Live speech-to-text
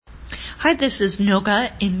Hi, this is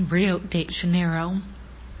Noga in Rio de Janeiro.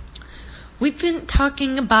 We've been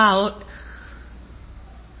talking about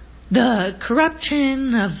the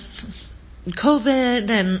corruption of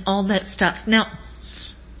COVID and all that stuff. Now,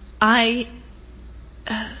 I've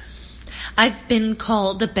been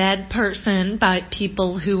called a bad person by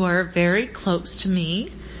people who are very close to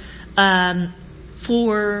me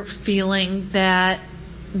for feeling that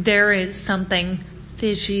there is something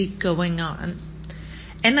fishy going on.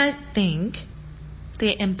 And I think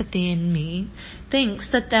the empathy in me thinks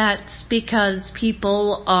that that's because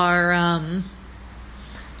people are,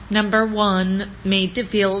 number one, made to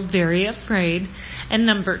feel very afraid, and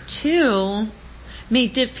number two,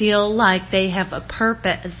 made to feel like they have a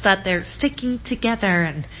purpose, that they're sticking together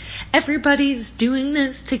and everybody's doing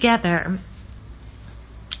this together.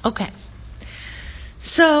 Okay.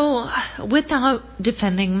 So, without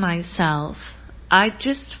defending myself, I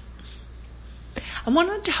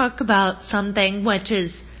want to talk about something which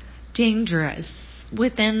is dangerous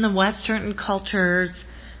within the Western cultures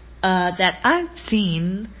that I've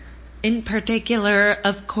seen. In particular,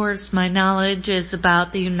 of course, my knowledge is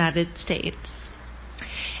about the United States.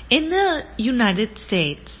 In the United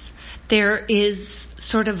States, there is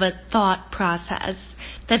sort of a thought process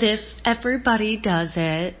that if everybody does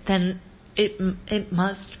it, then it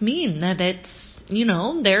must mean that it's,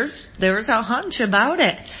 there's a hunch about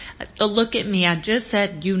it. Look at me, I just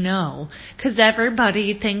said, because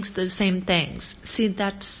everybody thinks the same things. See,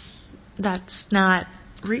 that's not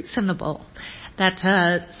reasonable. That's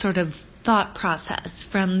a sort of thought process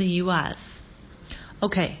from the U.S.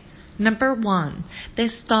 Okay, number one,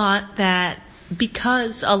 this thought that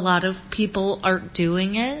because a lot of people are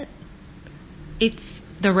doing it, it's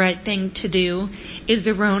the right thing to do is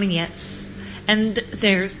erroneous. And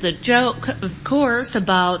there's the joke, of course,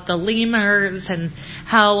 about the lemurs and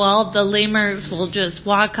how all the lemurs will just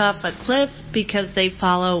walk off a cliff because they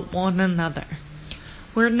follow one another.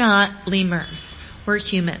 We're not lemurs. We're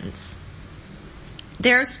humans.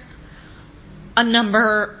 There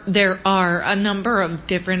are a number of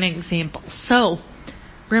different examples. So,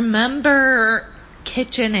 remember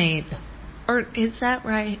KitchenAid. Or is that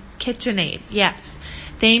right? KitchenAid, yes.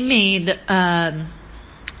 They made a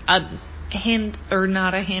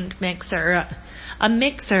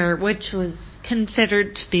mixer which was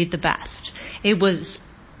considered to be the best. It was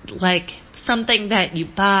like something that you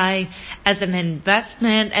buy as an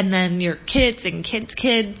investment, and then your kids and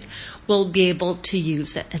kids will be able to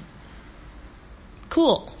use it.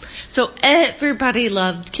 Cool. So everybody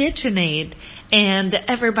loved KitchenAid, and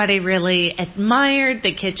everybody really admired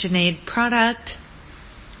the KitchenAid product.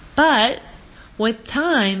 But with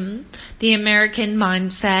time, the American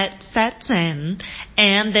mindset sets in,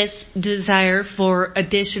 and this desire for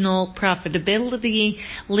additional profitability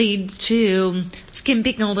leads to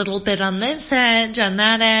skimping a little bit on this edge, on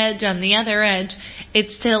that edge, on the other edge.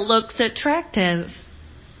 It still looks attractive,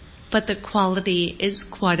 but the quality is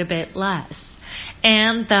quite a bit less.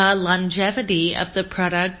 And the longevity of the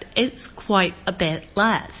product is quite a bit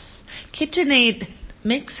less. KitchenAid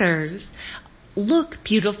mixers look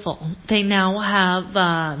beautiful. They now have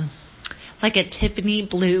like a Tiffany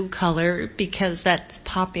blue color because that's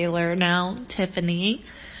popular now, Tiffany.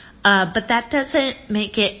 But that doesn't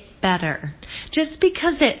make it better. Just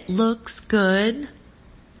because it looks good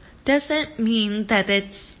doesn't mean that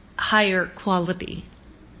it's higher quality.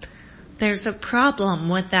 There's a problem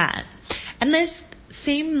with that. And this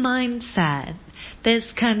same mindset,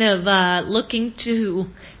 this kind of looking to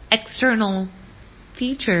external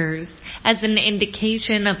features as an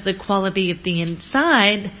indication of the quality of the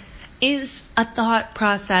inside, is a thought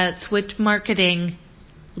process which marketing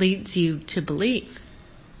leads you to believe.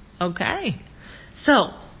 Okay,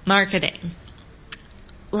 so marketing.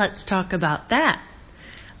 Let's talk about that.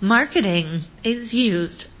 Marketing is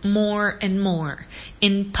used more and more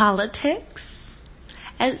in politics,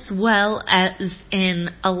 as well as in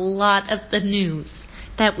a lot of the news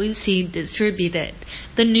that we see distributed.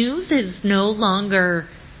 The news is no longer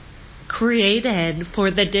created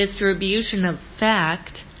for the distribution of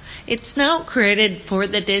fact. It's now created for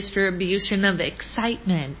the distribution of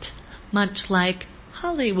excitement, much like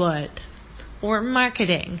Hollywood or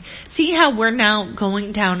marketing. See how we're now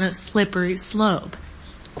going down a slippery slope.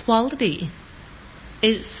 Quality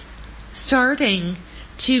is starting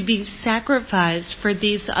to be sacrificed for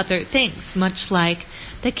these other things, much like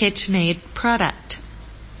the KitchenAid product.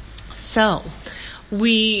 So,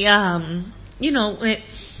 we,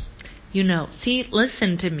 see,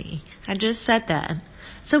 listen to me. I just said that.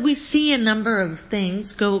 So we see a number of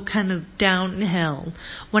things go kind of downhill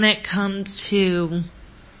when it comes to,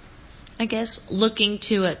 I guess, looking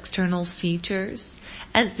to external features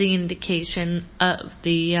as the indication of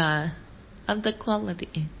the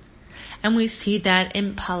quality. And we see that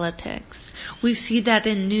in politics. We see that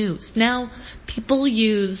in news. Now, people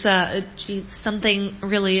use something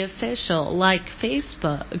really official like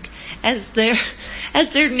Facebook as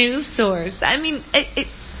their news source. I mean,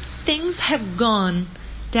 things have gone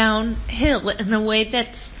downhill in a way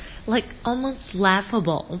that's like almost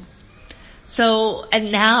laughable. So,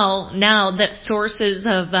 and now that sources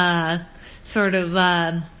of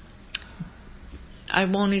I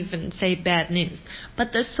won't even say bad news,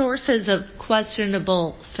 but the sources of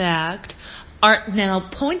questionable fact are now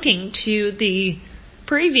pointing to the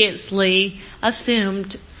previously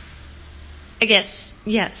assumed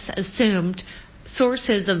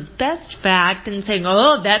sources of best fact and saying,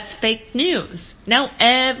 oh, that's fake news. Now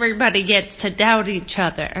everybody gets to doubt each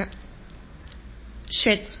other.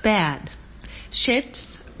 Shit's bad.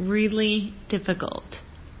 Shit's really difficult.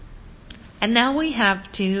 And now we have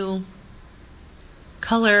to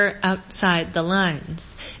color outside the lines.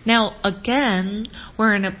 Now, again,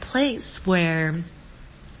 we're in a place where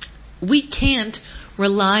we can't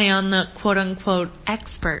rely on the quote-unquote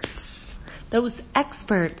experts. Those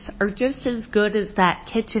experts are just as good as that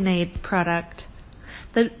KitchenAid product.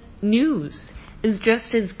 The news is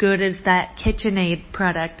just as good as that KitchenAid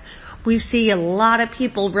product. We see a lot of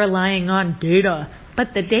people relying on data,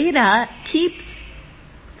 but the data keeps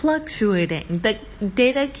fluctuating. The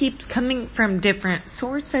data keeps coming from different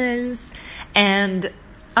sources and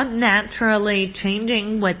unnaturally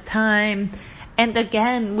changing with time. And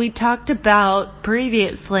again, we talked about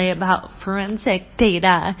previously about forensic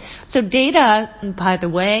data. So data, by the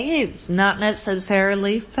way, is not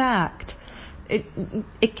necessarily fact.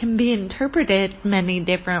 It can be interpreted many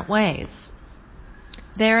different ways.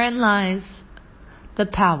 Therein lies the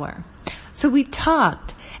power. So we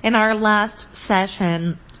talked in our last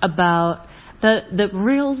session about the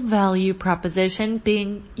real value proposition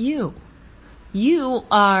being you. You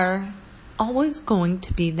are always going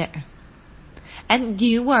to be there. And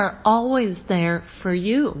you are always there for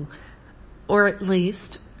you. Or at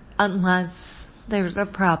least, unless there's a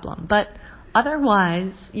problem. But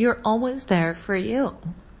otherwise, you're always there for you.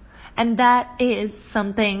 And that is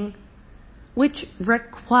something which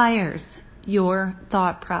requires your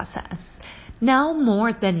thought process. Now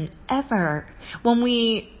more than ever, when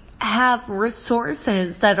we have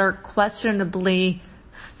resources that are questionably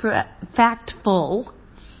factful,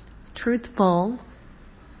 truthful,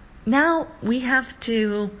 now we have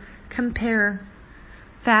to compare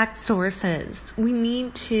fact sources. We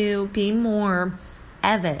need to be more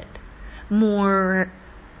avid, more,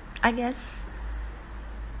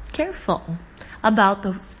 careful about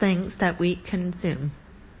those things that we consume.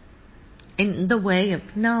 In the way of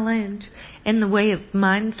knowledge, in the way of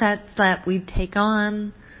mindsets that we take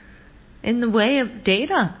on, in the way of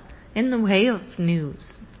data, in the way of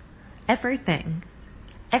news. Everything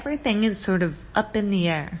is sort of up in the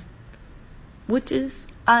air, which is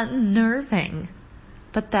unnerving,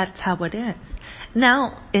 but that's how it is.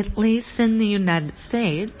 Now, at least in the United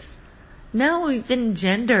States, now even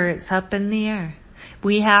gender is up in the air.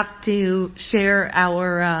 We have to share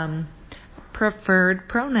our preferred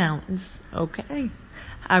pronouns. Okay.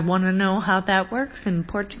 I want to know how that works in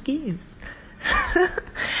Portuguese.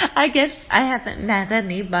 I guess I haven't met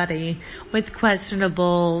anybody with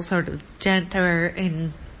questionable sort of gender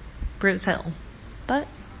in Brazil. But,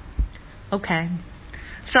 okay.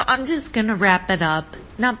 So I'm just going to wrap it up.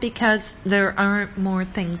 Not because there aren't more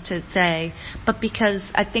things to say, but because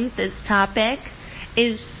I think this topic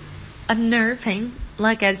is unnerving,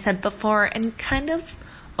 like I said before, and kind of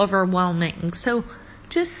overwhelming. So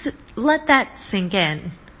just let that sink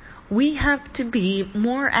in. We have to be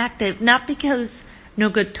more active, not because no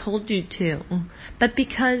good told you to, but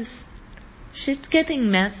because shit's getting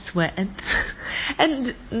messed with.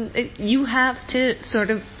 And you have to sort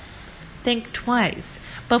of think twice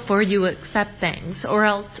before you accept things, or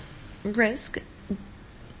else risk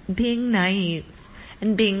being naive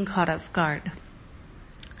and being caught off guard.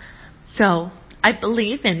 So, I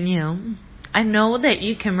believe in you. I know that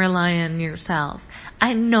you can rely on yourself.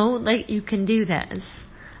 I know that you can do this.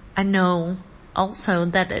 I know also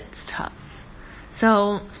that it's tough.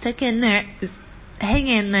 So, stick in there. Hang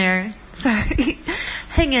in there.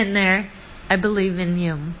 Hang in there. I believe in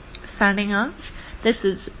you. Signing off, this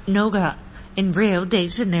is Noga in Rio de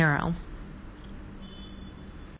Janeiro.